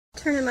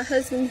turning my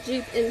husband's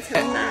Jeep into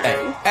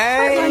mine.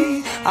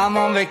 Hey, I'm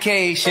on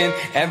vacation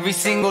every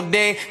single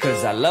day,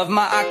 cause I love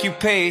my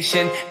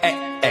occupation.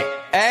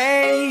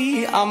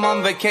 Hey, I'm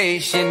on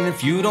vacation.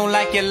 If you don't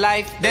like your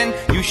life, then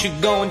you should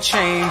go and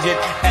change it.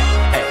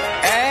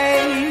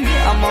 Hey,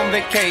 I'm on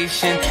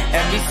vacation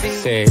every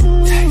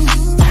single day.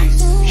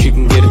 She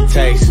can get a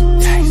taste.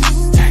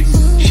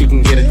 She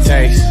can get a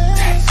taste.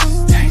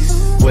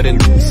 What a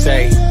nigga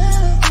say.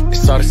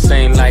 It's all the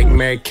same like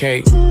Mary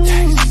Kate.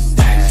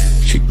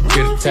 She can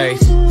get a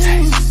taste.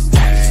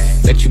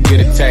 Let you get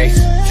a taste.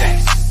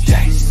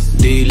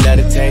 Do you let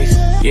it taste?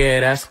 Yeah,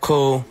 that's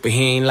cool, but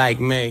he ain't like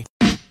me.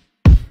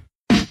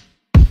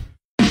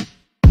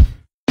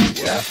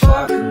 Yeah,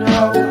 fuck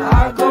no,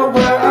 I go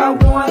where I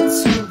want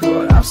to,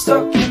 but I'm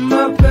stuck in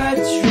my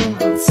bedroom.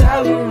 I'm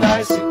telling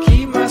lies to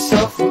keep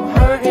myself from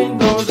hurting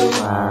those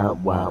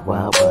around.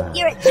 Wow.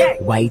 You're a jerk.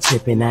 Why you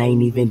tripping? I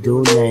ain't even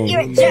do nothing.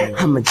 You're a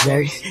jerk. I'm a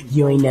jerk.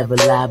 You ain't never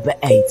lied, but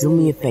hey, do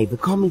me a favor,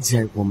 call me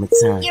jerk one more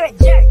time. You're a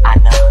jerk. I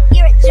know.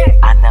 You're a jerk.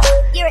 I know.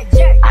 You're a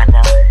jerk. I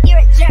know. You're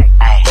a jerk.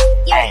 Ay,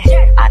 You're a ay,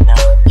 jerk. I know.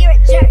 You're a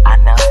jerk. I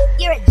know.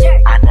 You're a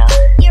jerk. I know.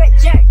 You're a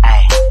jerk.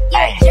 Ay,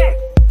 You're a ay, jerk.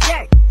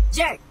 Jerk.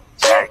 Jerk.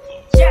 jerk.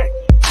 Jerk.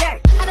 Jerk.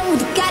 I don't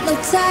got no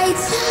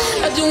tights.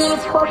 I just wanna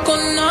fuck all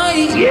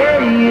night. Yeah.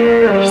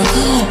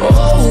 Oh,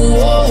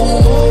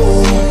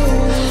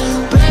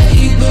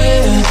 baby,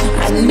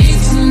 I need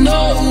to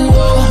know.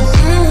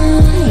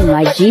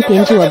 My Jeep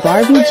into a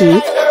Barbie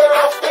Jeep.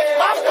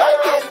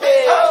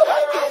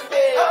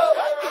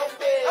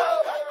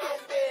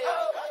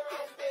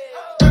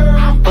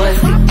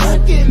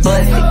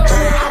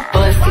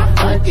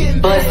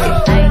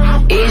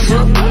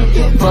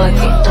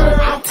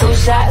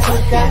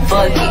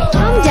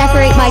 Come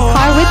decorate my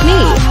car with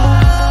me.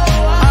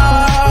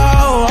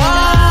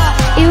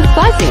 Ew,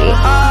 fuzzy.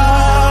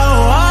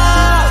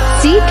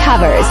 Seat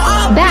covers,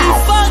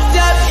 bags,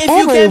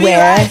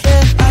 everywhere.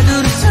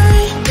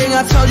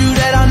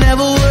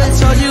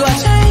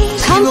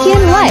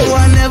 Pumpkin lights,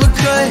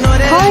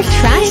 car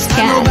trash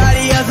can,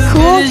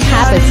 cool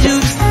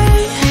tapestry.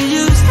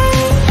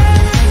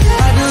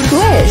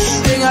 Squish.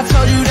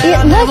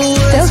 It looks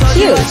so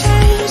cute.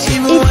 It's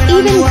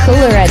even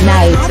cooler at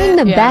night. Adding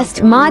the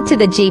best mod to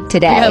the Jeep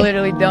today. I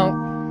literally don't.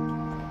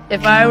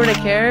 If I were to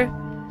care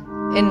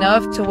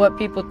enough to what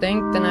people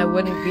think, then I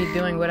wouldn't be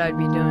doing what I'd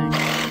be doing.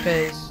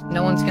 Because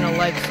no one's gonna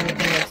like something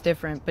that's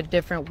different, but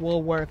different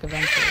will work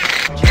eventually.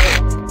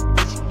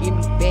 Give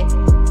me back,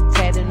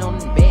 tatted on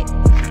the back,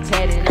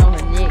 tatted on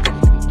the neck,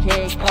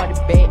 carry Cardi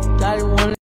back.